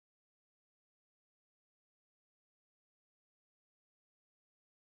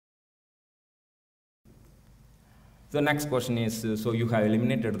The next question is, so you have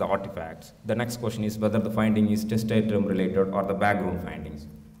eliminated the artifacts. The next question is whether the finding is test item related or the background findings.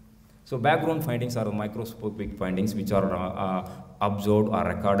 So background findings are the microscopic findings which are observed or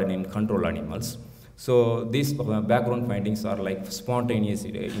recorded in control animals. So these background findings are like spontaneous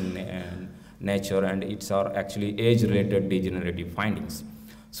in nature, and it's are actually age-related degenerative findings.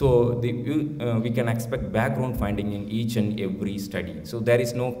 So we can expect background finding in each and every study. So there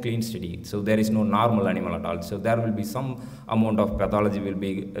is no clean study. So there is no normal animal at all. So there will be some amount of pathology will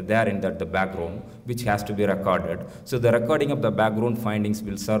be there in the background, which has to be recorded. So the recording of the background findings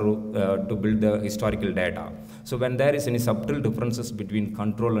will serve to build the historical data. So when there is any subtle differences between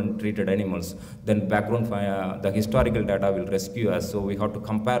control and treated animals, then the historical data will rescue us. So we have to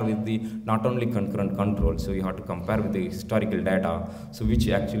compare with the not only concurrent control, so you have to compare with the historical data, so which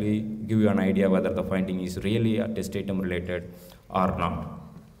actually give you an idea whether the finding is really a test item related or not.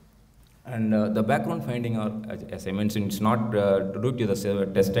 And the background finding, as I mentioned, it's not due to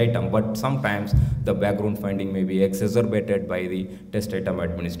the test item, but sometimes the background finding may be exacerbated by the test item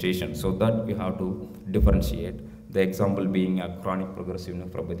administration. So that we have to differentiate. The example being a chronic progressive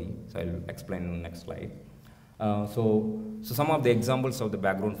nephropathy. So I'll explain in the next slide. So some of the examples of the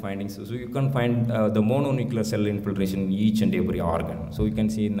background findings. So you can find the mononuclear cell infiltration in each and every organ. So you can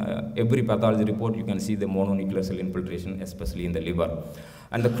see in every pathology report, you can see the mononuclear cell infiltration, especially in the liver.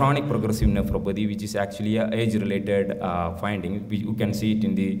 And the chronic progressive nephropathy, which is actually a age-related finding, you can see it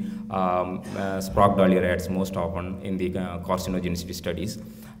in the Sprague-Dawley rats most often in the carcinogenicity studies.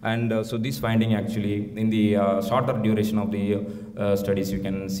 And so this finding actually, in the shorter duration of the studies, you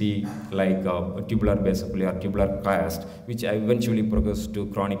can see like tubular basophily or tubular cast, which eventually progress to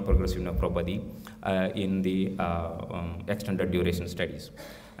chronic progressive nephropathy in the extended duration studies.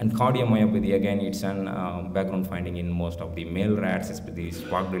 And cardiomyopathy, again, it's an background finding in most of the male rats, especially the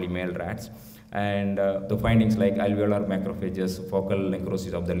Sprague-Dawley male rats. And the findings like alveolar macrophages, focal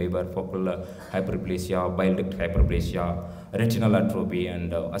necrosis of the liver, focal hyperplasia, bile duct hyperplasia, retinal atrophy,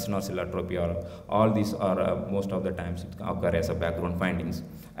 and acinosal atrophy, all these are most of the times it occur as a background findings.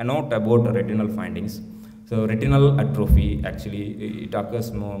 A note about retinal findings. So retinal atrophy, actually, it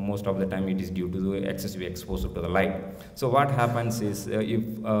occurs most of the time. It is due to the excessive exposure to the light. So what happens is, if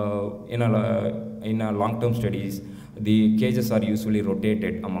in a long-term studies, the cages are usually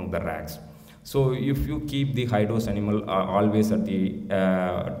rotated among the rats. So if you keep the high-dose animal always at the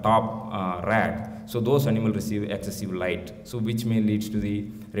top rat, so those animals receive excessive light, so which may lead to the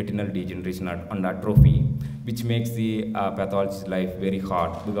retinal degeneration and atrophy, which makes the pathologist's life very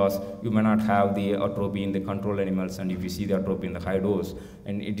hard, because you may not have the atrophy in the control animals, and if you see the atrophy in the high dose,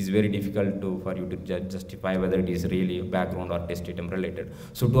 and it is very difficult for you to justify whether it is really background or test item related.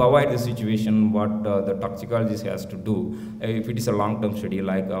 So to avoid this situation, what the toxicologist has to do, if it is a long-term study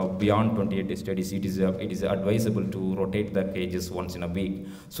like beyond 28 day studies, it is advisable to rotate the cages once in a week,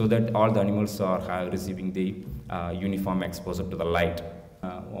 so that all the animals are receiving the uniform exposure to the light.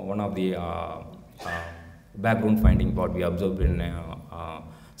 One of the background finding what we observed in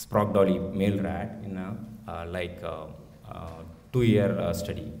Sprague-Dawley male rat in a 2-year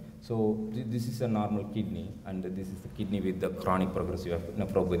study. So this is a normal kidney, and this is the kidney with the chronic progressive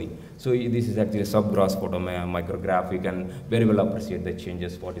nephropathy. So this is actually a subgross photomicrograph. You can very well appreciate the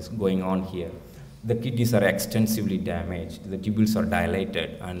changes what is going on here. The kidneys are extensively damaged, the tubules are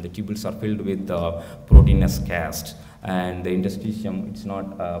dilated, and the tubules are filled with proteinous cast. And the interstitium, it's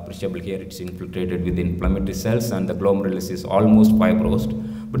not appreciable here, it's infiltrated with inflammatory cells, and the glomerulus is almost fibrosed.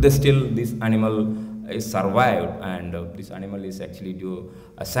 But still, this animal is survived, and this animal is actually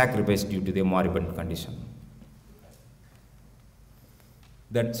sacrificed due to the moribund condition.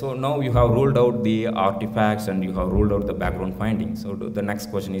 So now you have ruled out the artifacts and you have ruled out the background findings. So the next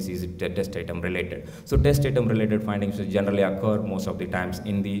question is it test item related? So test item related findings generally occur most of the times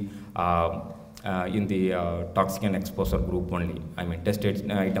in the toxic and exposure group only. I mean test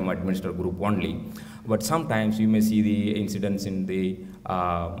item administered group only. But sometimes you may see the incidence in the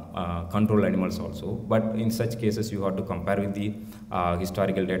control animals also. But in such cases, you have to compare with the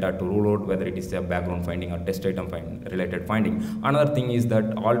historical data to rule out whether it is a background finding or test item related finding. Another thing is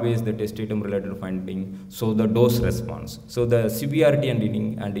that always the test item related finding, so the dose response. So the severity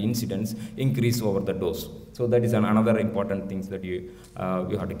and incidence increase over the dose. So that is another important thing that you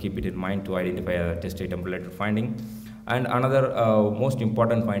have to keep it in mind to identify a test item related finding. And another most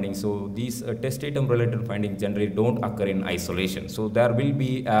important finding, so these test item related findings generally don't occur in isolation. So there will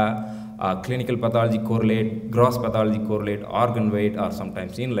be a clinical pathology correlate, gross pathology correlate, organ weight, or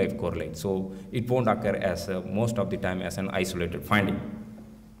sometimes in life correlate. So it won't occur as most of the time as an isolated finding.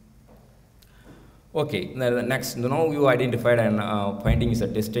 Okay, the next, now you identified and finding is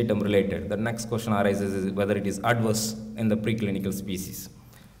a test item related. The next question arises is whether it is adverse in the preclinical species.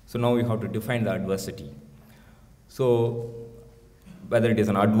 So now we have to define the adversity. So whether it is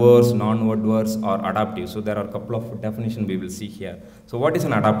an adverse, non-adverse, or adaptive. So there are a couple of definitions we will see here. So what is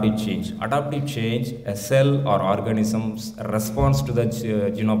an adaptive change? Adaptive change, a cell or organism's response to the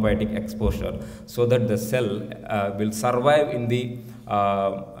genobiotic exposure so that the cell will survive in the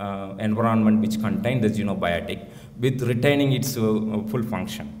environment which contains the genobiotic with retaining its full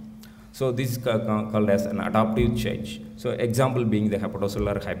function. So this is called as an adaptive change. So example being the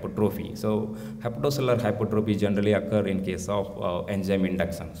hepatocellular hypertrophy. So hepatocellular hypertrophy generally occur in case of enzyme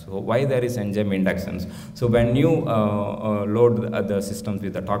induction. So why there is enzyme inductions? So when you load the systems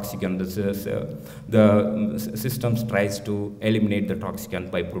with the toxicant, the systems tries to eliminate the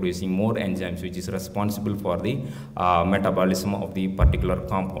toxicant by producing more enzymes, which is responsible for the metabolism of the particular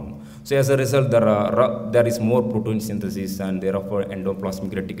compound. So as a result, there is more protein synthesis, and therefore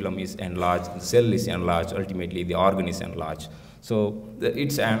endoplasmic reticulum is enlarged, the cell is enlarged, ultimately the organ is enlarged. So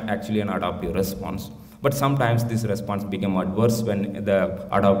it's actually an adaptive response. But sometimes this response become adverse when the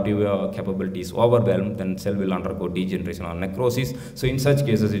adaptive capability is overwhelmed, then cell will undergo degeneration or necrosis. So in such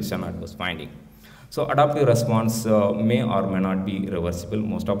cases, it's an adverse finding. So adaptive response may or may not be reversible.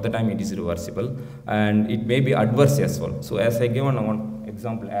 Most of the time it is reversible, and it may be adverse as well. So as I given one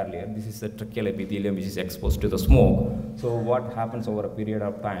example earlier, this is the tracheal epithelium which is exposed to the smoke. So what happens over a period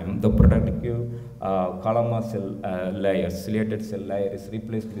of time, the protective columnar cell layer, ciliated cell layer is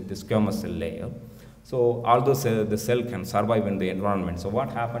replaced with the squamous cell layer. So although the cell can survive in the environment, so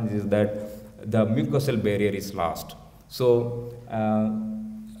what happens is that the mucosal barrier is lost. So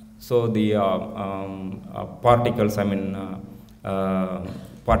the particles,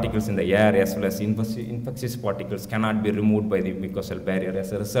 particles in the air as well as infectious particles cannot be removed by the mucosal barrier.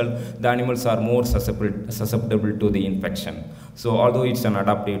 As a result, the animals are more susceptible to the infection. So although it's an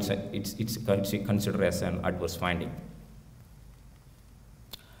adaptive, it's considered as an adverse finding.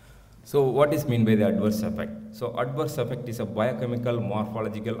 So what is meant by the adverse effect? So adverse effect is a biochemical,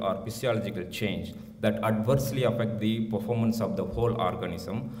 morphological, or physiological change that adversely affect the performance of the whole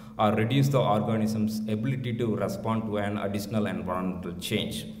organism or reduce the organism's ability to respond to an additional environmental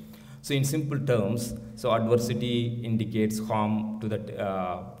change. So in simple terms, so adversity indicates harm to the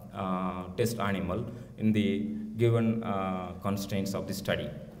test animal in the given constraints of the study.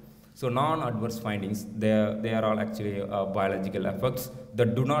 So non-adverse findings, they are all actually biological effects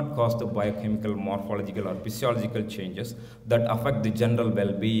that do not cause the biochemical, morphological, or physiological changes that affect the general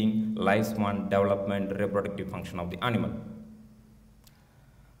well-being, lifespan, development, reproductive function of the animal.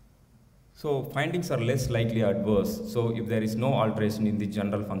 So findings are less likely adverse. So if there is no alteration in the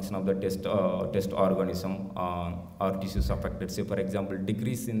general function of the test organism or tissues affected, say for example,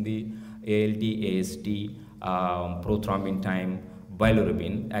 decrease in the ALT, AST, prothrombin time,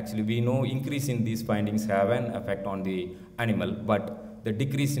 bilirubin, actually we know increase in these findings have an effect on the animal, but the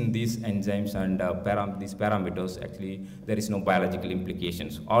decrease in these enzymes and these parameters, actually there is no biological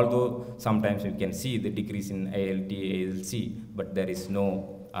implications. Although sometimes we can see the decrease in ALT, ALC, but there is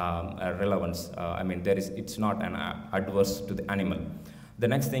no relevance. It's not an adverse to the animal. The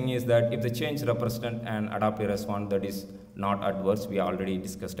next thing is that if the change represents an adaptive response that is not adverse, we already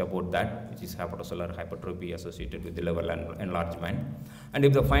discussed about that, which is hepatocellular hypertrophy associated with the liver enlargement. And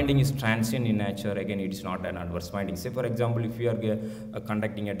if the finding is transient in nature, again it is not an adverse finding. Say for example, if you are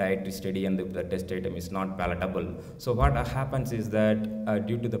conducting a dietary study and the test item is not palatable, so what happens is that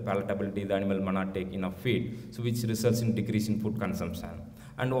due to the palatability, the animal may not take enough feed, so which results in decrease in food consumption.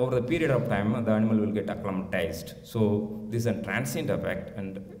 And over the period of time, the animal will get acclimatized. So this is a transient effect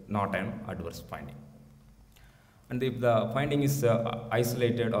and not an adverse finding. And if the finding is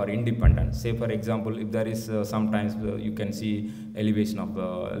isolated or independent, say for example, if there is sometimes you can see elevation of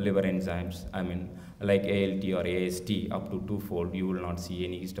liver enzymes, like ALT or AST up to twofold, you will not see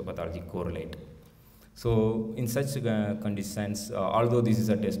any histopathology correlate. So in such conditions, although this is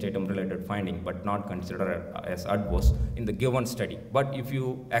a test item related finding, but not considered as adverse in the given study. But if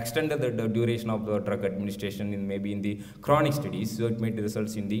you extended the duration of the drug administration in maybe in the chronic studies, so it may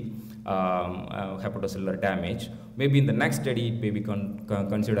result in the hepatocellular damage. Maybe in the next study it may be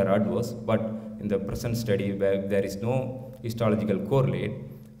considered adverse, but in the present study where there is no histological correlate,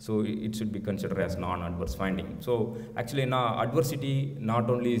 so it should be considered as non-adverse finding. So actually now adversity not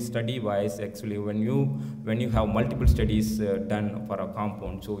only study wise, actually when you have multiple studies done for a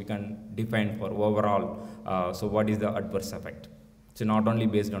compound, so we can define for overall, so what is the adverse effect. So not only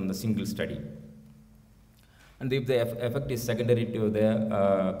based on the single study. And if the effect is secondary to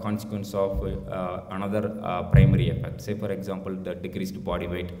the consequence of another primary effect, say for example the decreased body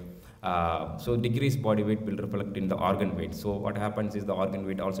weight, So decreased body weight will reflect in the organ weight. So what happens is the organ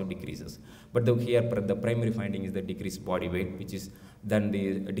weight also decreases. But here the primary finding is the decreased body weight, which is then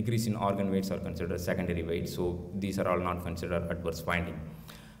the decrease in organ weights are considered secondary weight. So these are all not considered adverse finding.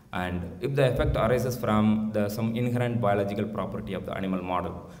 And if the effect arises from some inherent biological property of the animal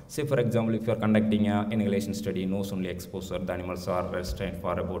model, say for example, if you are conducting an inhalation study, nose only exposure, the animals are restrained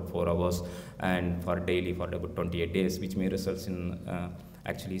for about 4 hours and for daily for about 28 days, which may result in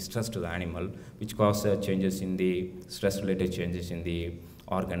actually stress to the animal, which causes changes in the stress-related changes in the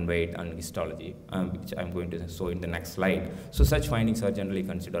organ weight and histology, which I'm going to show in the next slide. So such findings are generally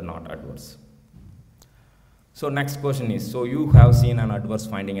considered not adverse. So next question is, so you have seen an adverse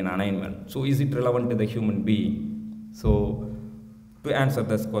finding in an animal. So is it relevant to the human being? So to answer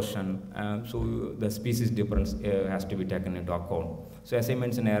this question, so the species difference has to be taken into account. So as I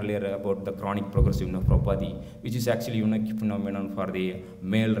mentioned earlier about the chronic progressive nephropathy, which is actually a unique phenomenon for the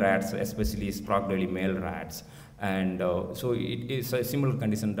male rats, especially sprague-dwelling male rats. And so it is a similar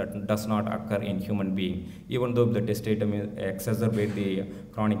condition that does not occur in human being, even though the testatum exacerbate the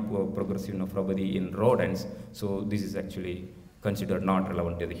chronic progressive nephropathy in rodents. So this is actually considered not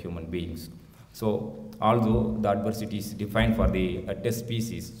relevant to the human beings. So although the adversity is defined for the test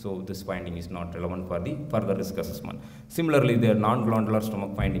species, so this finding is not relevant for the further risk assessment. Similarly, the non-glandular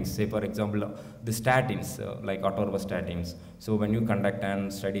stomach findings, say for example, the statins, like atorvastatins. So when you conduct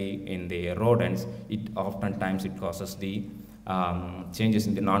a study in the rodents, it oftentimes it causes the changes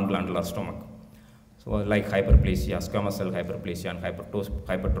in the non-glandular stomach. So like hyperplasia, squamous cell hyperplasia, and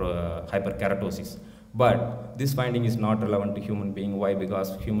hyperkeratosis. But this finding is not relevant to human being. Why?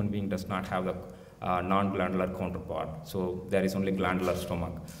 Because human being does not have the non-glandular counterpart. So there is only glandular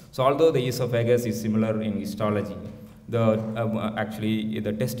stomach. So although the esophagus is similar in histology, actually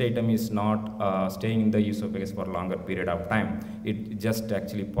the testatum is not staying in the esophagus for a longer period of time. It just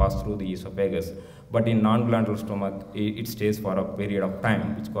actually passed through the esophagus. But in non-glandular stomach, it stays for a period of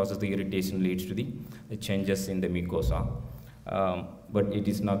time, which causes the irritation, leads to the changes in the mucosa. But it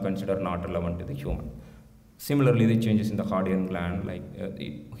is not considered not relevant to the human. Similarly, the changes in the Harderian gland, like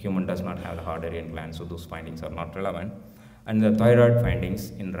human does not have the Harderian gland, so those findings are not relevant. And the thyroid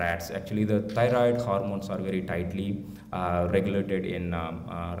findings in rats, actually the thyroid hormones are very tightly regulated in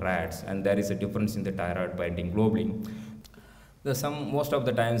rats, and there is a difference in the thyroid binding globulin. Most of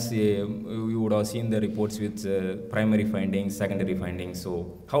the times you would have seen the reports with primary findings, secondary findings.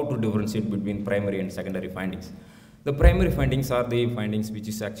 So how to differentiate between primary and secondary findings? The primary findings are the findings which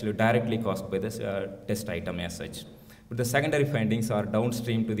is actually directly caused by this test item as such. But the secondary findings are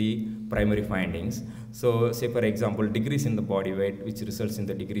downstream to the primary findings. So say for example, decrease in the body weight, which results in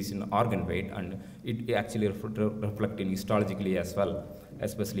the decrease in organ weight, and it actually reflects in histologically as well,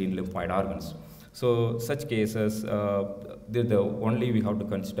 especially in lymphoid organs. So such cases, only we have to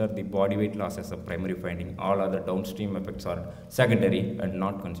consider the body weight loss as a primary finding. All other downstream effects are secondary and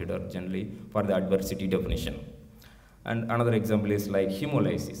not considered generally for the adversity definition. And another example is like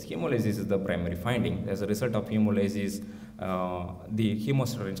hemolysis. Hemolysis is the primary finding. As a result of hemolysis, the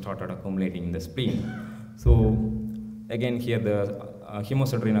hemocysteine started accumulating in the spleen. So again here the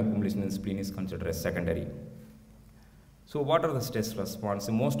hemocysteine accumulation in the spleen is considered as secondary. So what are the stress response?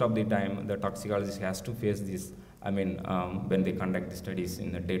 Most of the time the toxicologist has to face this, when they conduct the studies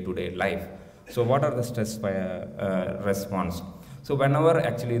in the day-to-day life. So what are the stress response? So whenever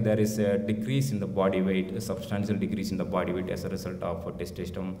actually there is a decrease in the body weight, a substantial decrease in the body weight as a result of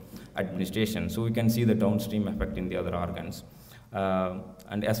testosterone administration, so we can see the downstream effect in the other organs.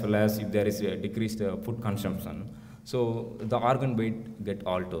 And as well as if there is a decreased food consumption, so the organ weight get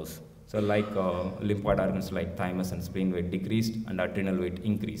alters. So like lymphoid organs like thymus and spleen weight decreased and adrenal weight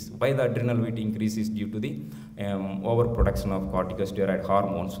increased. Why the adrenal weight increase is due to the overproduction of corticosteroid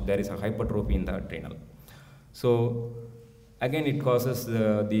hormones. So there is a hypertrophy in the adrenal. So again, it causes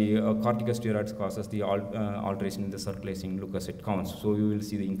the corticosteroids causes the alteration in the circulating leukocyte counts. So you will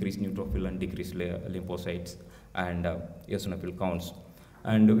see the increased neutrophil and decreased lymphocytes and eosinophil counts.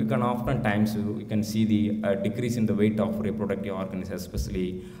 And we can oftentimes we can see the decrease in the weight of reproductive organs,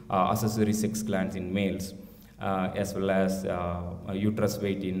 especially accessory sex glands in males, as well as uterus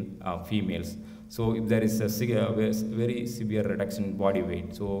weight in females. So if there is a very severe reduction in body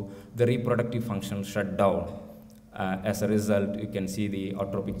weight, so the reproductive function shut down. As a result, you can see the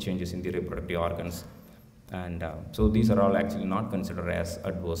atropic changes in the reproductive organs. And so these are all actually not considered as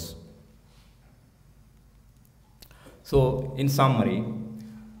adverse. So in summary,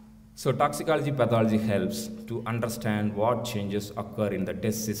 so toxicology pathology helps to understand what changes occur in the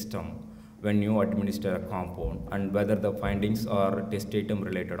test system when you administer a compound, and whether the findings are testatum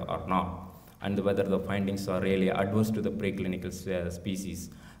related or not, and whether the findings are really adverse to the preclinical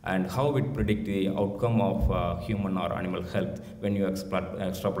species, and how it predict the outcome of human or animal health when you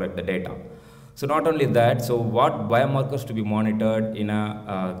extrapolate the data. So not only that, so what biomarkers to be monitored in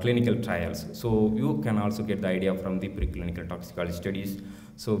a clinical trials. So you can also get the idea from the preclinical toxicology studies.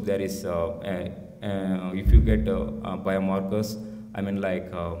 So there is, if you get biomarkers, I mean,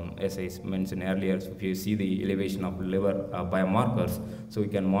 like as I mentioned earlier, so if you see the elevation of liver biomarkers, so we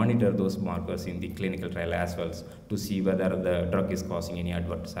can monitor those markers in the clinical trial as well to see whether the drug is causing any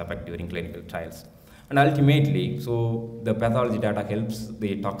adverse effect during clinical trials. And ultimately, so the pathology data helps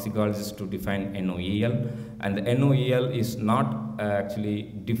the toxicologists to define NOEL, and the NOEL is not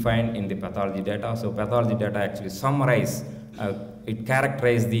actually defined in the pathology data. So pathology data actually summarize, it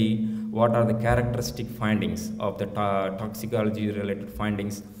characterize what are the characteristic findings of the toxicology related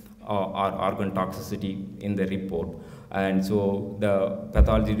findings or organ toxicity in the report. And so the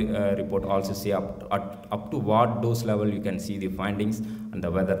pathology report also say up to what dose level you can see the findings and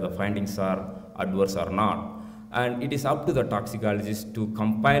whether the findings are adverse or not. And it is up to the toxicologist to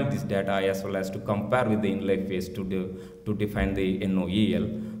compile this data as well as to compare with the inlay phase to define the NOEL,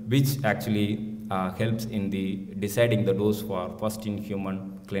 which actually helps in deciding the dose for first in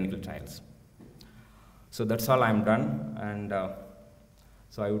human clinical trials. So that's all I'm done, and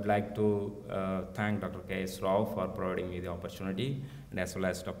so I would like to thank Dr. K.S. Rao for providing me the opportunity, and as well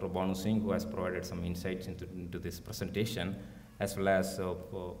as Dr. Banu Singh, who has provided some insights into this presentation, as well as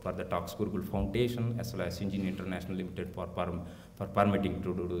for the ToxGurukul Foundation, as well as Engine International Limited for permitting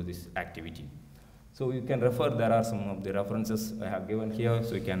to do this activity. So you can refer, there are some of the references I have given here,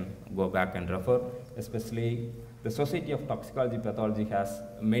 so you can go back and refer, especially the Society of Toxicology Pathology has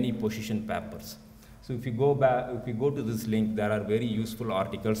many position papers. So if you go back, if you go to this link, there are very useful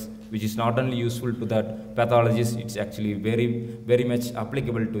articles, which is not only useful to the pathologists, it's actually very much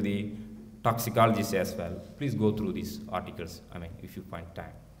applicable to the toxicologists as well. Please go through these articles, I mean, if you find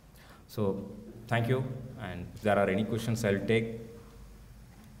time. So thank you, and if there are any questions, I'll take.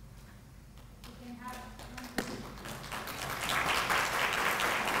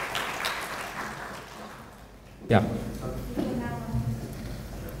 Yeah.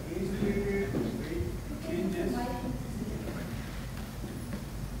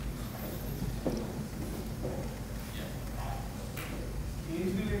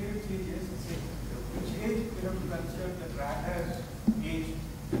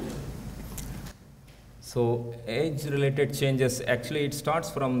 So age-related changes, actually it starts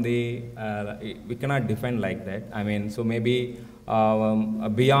from the, we cannot define like that. I mean, so maybe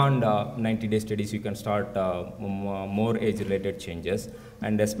beyond 90-day studies, you can start more age-related changes.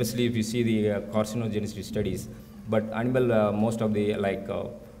 And especially if you see the carcinogenicity studies, but animal, most of the, like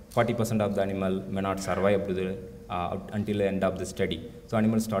 40% of the animal may not survive to the, until the end of the study. So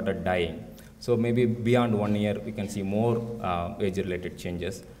animals started dying. So maybe beyond 1 year, we can see more age-related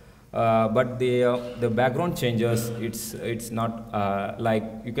changes. But the background changes, it's not like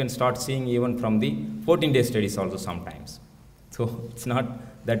you can start seeing even from the 14-day studies also sometimes. So it's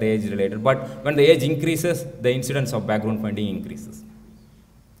not that age related, but when the age increases, the incidence of background finding increases.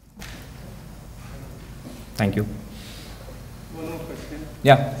 Thank you. One more question.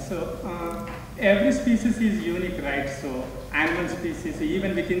 Yeah. So every species is unique, right? So animal species,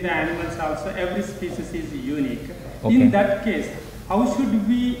 even within the animals also, every species is unique. Okay. In that case, how should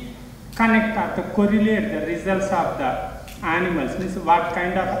we connect or to correlate the results of the animals? Means what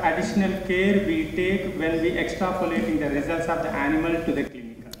kind of additional care we take when we extrapolating the results of the animal to the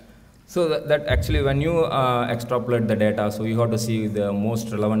clinical? So that actually when you extrapolate the data, so you have to see the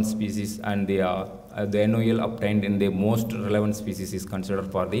most relevant species, and the NOEL obtained in the most relevant species is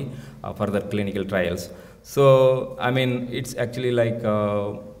considered for the further clinical trials. So I mean, it's actually like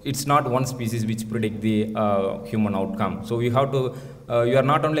it's not one species which predict the human outcome. So you have to you are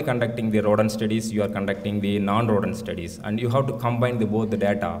not only conducting the rodent studies, you are conducting the non-rodent studies, and you have to combine both the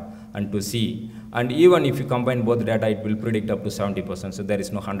data and to see. And even if you combine both the data, it will predict up to 70%. So there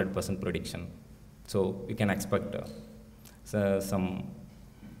is no 100% prediction. So you can expect some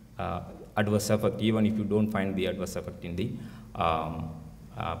adverse effect, even if you don't find the adverse effect in the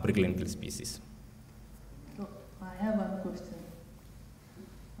preclinical species. So I have one question.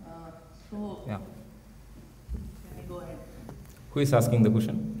 Yeah. Can I go ahead? Who is asking the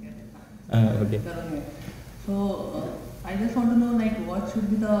question? Okay. So I just want to know, like, what should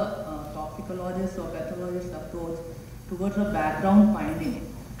be the toxicologist or pathologist approach towards a background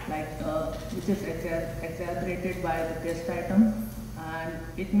finding, like which is exaggerated by the test item, and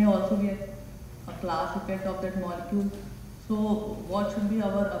it may also be a class effect of that molecule. So what should be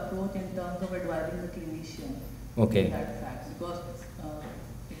our approach in terms of advising the clinician? Okay. In that fact, because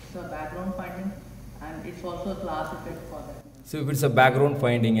it's a background finding and it's also a class effect for that. So if it's a background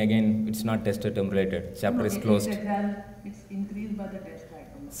finding, again, it's not test item related. Chapter is closed. It's increased by the test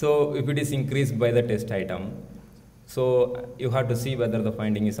item. So if it is increased by the test item, so you have to see whether the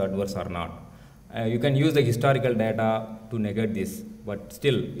finding is adverse or not. You can use the historical data to negate this, but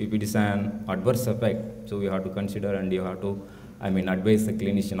still, if it is an adverse effect, so you have to consider and you have to, advise the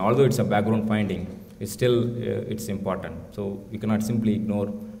clinician. Although it's a background finding, it's still it's important. So you cannot simply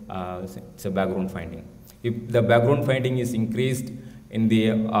ignore it's a background finding. If the background finding is increased in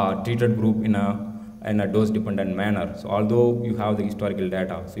the treated group in a dose-dependent manner, so although you have the historical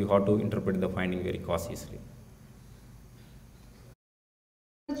data, so you have to interpret the finding very cautiously.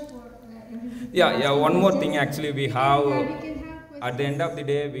 Yeah, one more thing actually we have, at the end of the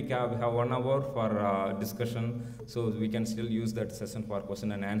day we have 1 hour for discussion, so we can still use that session for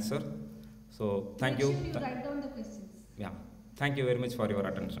question and answer. So thank you. Make sure you write down the questions. Yeah, thank you very much for your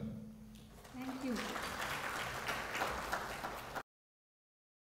attention.